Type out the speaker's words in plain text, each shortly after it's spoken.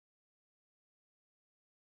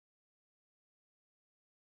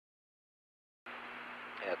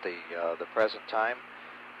At the present time,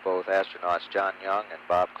 both astronauts John Young and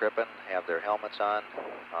Bob Crippen have their helmets on.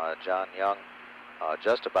 John Young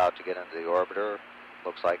just about to get into the orbiter.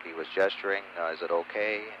 Looks like he was gesturing. Is it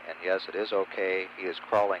okay? And yes, it is okay. He is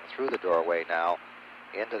crawling through the doorway now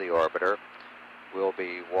into the orbiter. We'll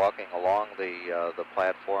be walking along the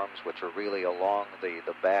platforms, which are really along the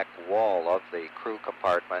back wall of the crew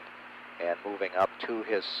compartment, and moving up to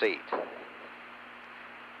his seat.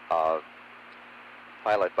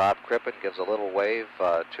 Pilot Bob Crippen gives a little wave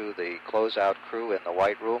to the closeout crew in the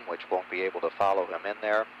White Room, which won't be able to follow him in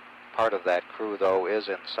there. Part of that crew, though, is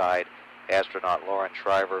inside. Astronaut Lauren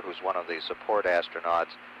Shriver, who's one of the support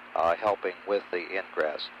astronauts, helping with the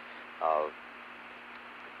ingress.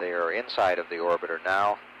 They are inside of the orbiter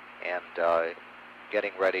now and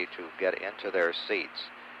getting ready to get into their seats.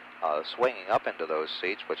 Swinging up into those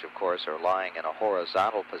seats, which of course are lying in a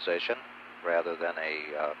horizontal position rather than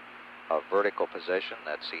a vertical position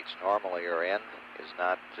that seats normally are in, is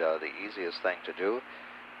not the easiest thing to do.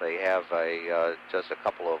 They have just a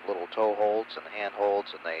couple of little toe holds and hand holds,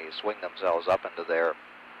 and they swing themselves up into there.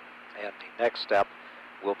 And the next step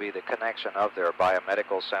will be the connection of their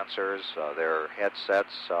biomedical sensors, their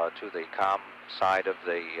headsets to the comm side of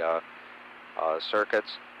the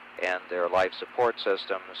circuits, and their life support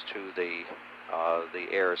systems to the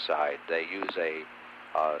air side. They use a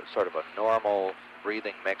sort of a normal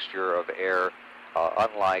breathing mixture of air,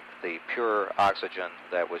 unlike the pure oxygen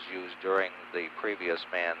that was used during the previous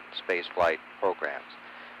manned spaceflight programs.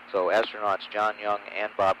 So astronauts John Young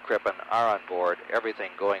and Bob Crippen are on board,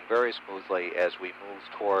 everything going very smoothly as we move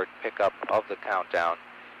toward pickup of the countdown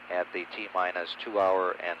at the T-minus 2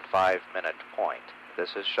 hour and 5 minute point. This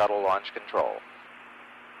is Shuttle Launch Control.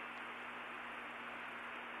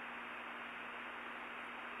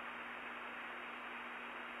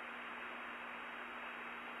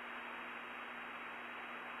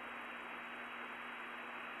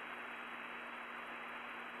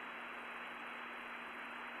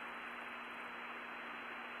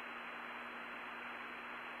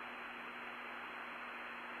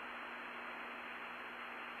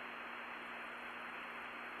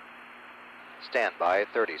 Stand by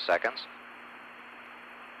 30 seconds.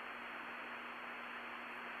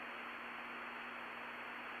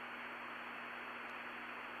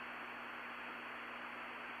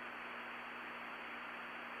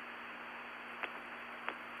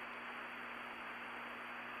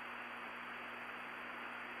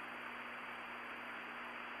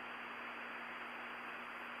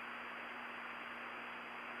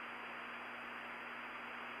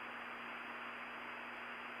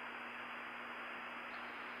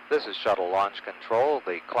 This is Shuttle Launch Control.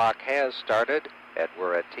 The clock has started, and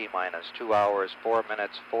we're at T-minus 2 hours, 4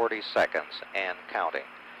 minutes, 40 seconds, and counting.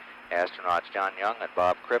 Astronauts John Young and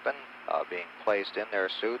Bob Crippen being placed in their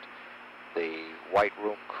suit. The White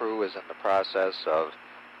Room crew is in the process of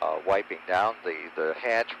wiping down the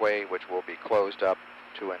hatchway, which will be closed up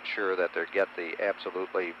to ensure that they get the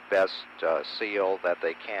absolutely best seal that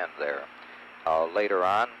they can there. Later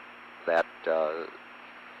on, that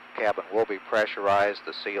cabin will be pressurized.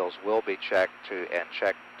 The seals will be checked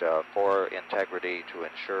for integrity to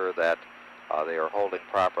ensure that they are holding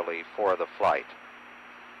properly for the flight.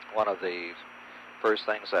 One of the first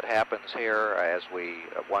things that happens here as we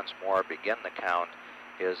once more begin the count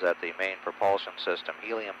is that the main propulsion system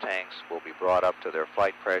helium tanks will be brought up to their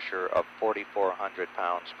flight pressure of 4,400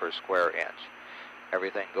 pounds per square inch.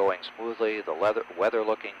 Everything going smoothly, the weather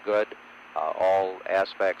looking good, all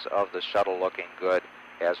aspects of the shuttle looking good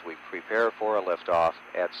as we prepare for a liftoff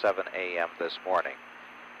at 7 a.m. this morning.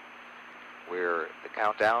 We're the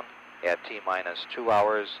countdown at T-minus 2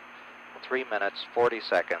 hours, 3 minutes, 40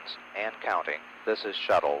 seconds, and counting. This is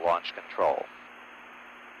Shuttle Launch Control.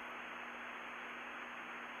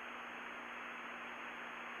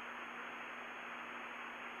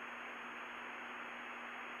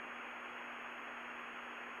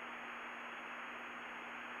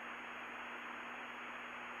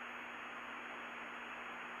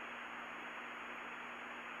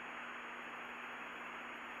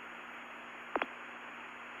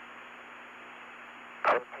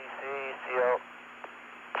 OTC, CO,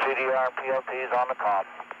 CDR, and PLPs on the comm.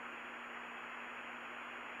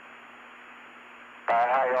 Alright,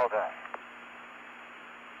 how y'all doing?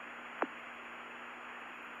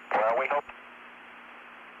 Well, we hope.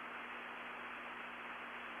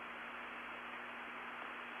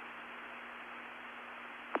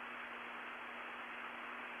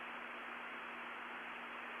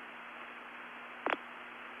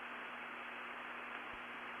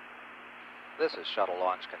 This is Shuttle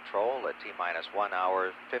Launch Control at T-minus 1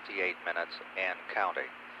 hour, 58 minutes, and counting.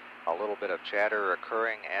 a little bit of chatter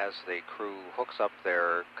occurring as the crew hooks up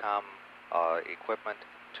their comm equipment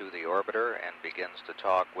to the orbiter and begins to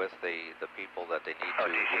talk with the people that they need to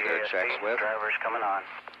do their checks with. Drivers coming on.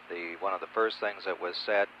 One of the first things that was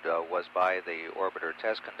said was by the orbiter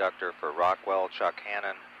test conductor for Rockwell, Chuck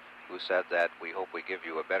Hannon, who said that we hope we give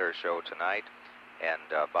you a better show tonight.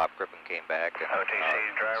 And Bob Crippen came back and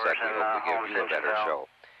said we hope we give you a better show.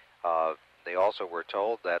 They also were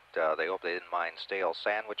told that they hope they didn't mind stale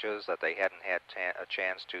sandwiches, that they hadn't had a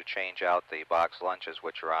chance to change out the box lunches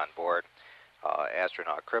which are on board.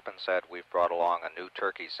 Astronaut Crippen said we've brought along a new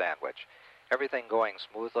turkey sandwich. Everything going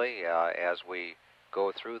smoothly as we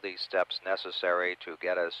go through the steps necessary to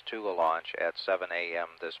get us to a launch at 7 a.m.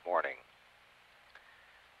 this morning.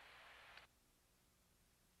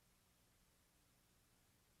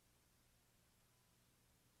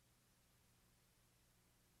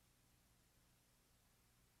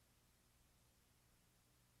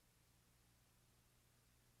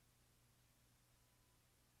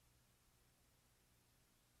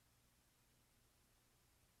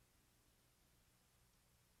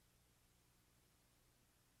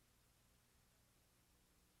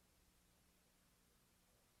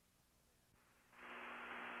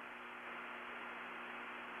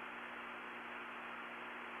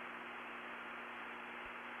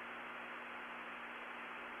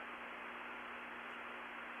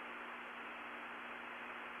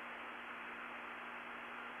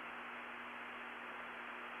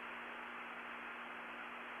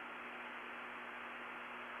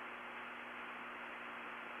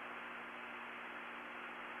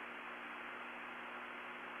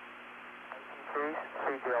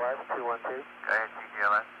 CGLS 212. Go ahead,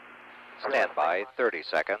 CGLS. Stand by, 30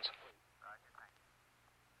 seconds.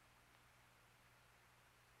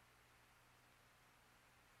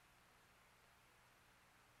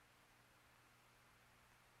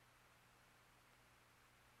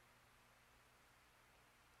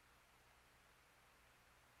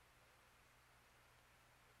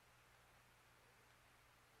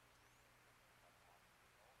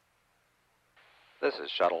 This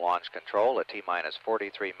is Shuttle Launch Control at T-minus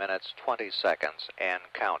 43 minutes, 20 seconds, and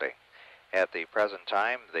counting. At the present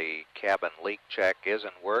time, the cabin leak check is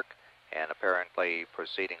in work and apparently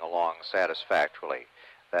proceeding along satisfactorily.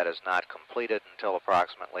 That is not completed until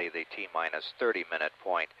approximately the T-minus 30-minute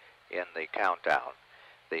point in the countdown.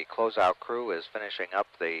 The closeout crew is finishing up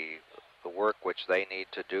the work which they need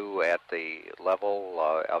to do at the level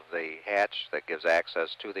of the hatch that gives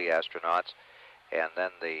access to the astronauts, and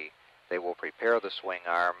then they will prepare the swing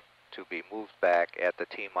arm to be moved back at the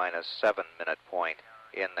T-minus 7-minute point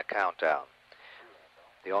in the countdown.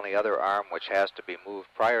 The only other arm which has to be moved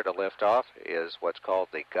prior to liftoff is what's called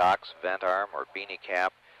the GOX vent arm or beanie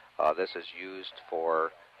cap. This is used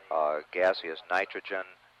for gaseous nitrogen,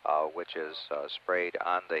 which is sprayed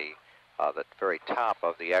on the very top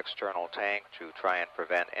of the external tank to try and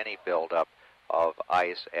prevent any buildup of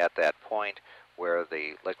ice at that point where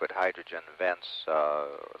the liquid hydrogen vents,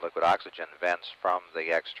 liquid oxygen vents from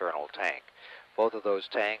the external tank. Both of those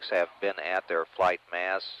tanks have been at their flight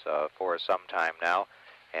mass for some time now,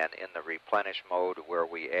 and in the replenish mode where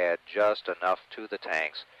we add just enough to the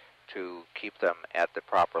tanks to keep them at the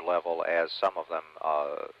proper level as some of them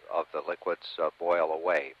of the liquids boil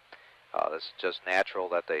away. This is just natural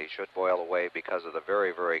that they should boil away because of the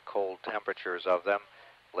very, very cold temperatures of them.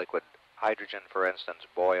 Liquid hydrogen, for instance,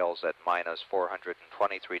 boils at minus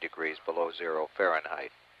 423 degrees below 0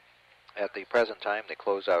 Fahrenheit. At the present time, the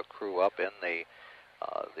closeout crew up in the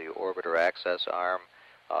orbiter access arm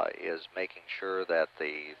is making sure that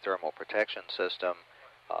the thermal protection system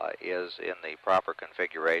is in the proper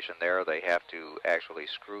configuration there. They have to actually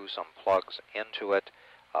screw some plugs into it,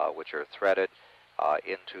 which are threaded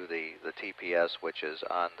into the TPS, which is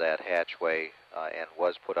on that hatchway and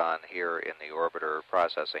was put on here in the orbiter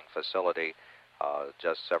processing facility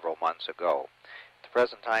just several months ago. At the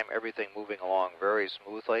present time, everything moving along very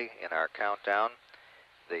smoothly in our countdown.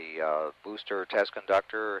 The booster test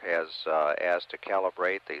conductor has asked to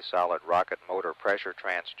calibrate the solid rocket motor pressure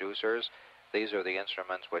transducers. These are the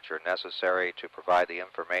instruments which are necessary to provide the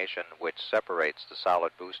information which separates the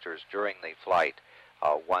solid boosters during the flight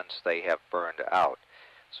once they have burned out.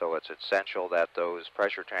 So it's essential that those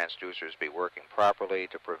pressure transducers be working properly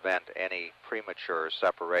to prevent any premature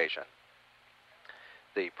separation.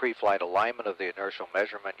 The pre-flight alignment of the inertial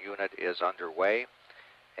measurement unit is underway,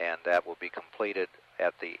 and that will be completed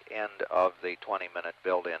at the end of the 20-minute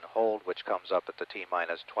build-in hold, which comes up at the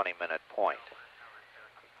T-minus 20-minute point.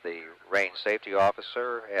 The range safety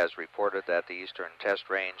officer has reported that the Eastern Test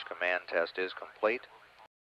Range command test is complete.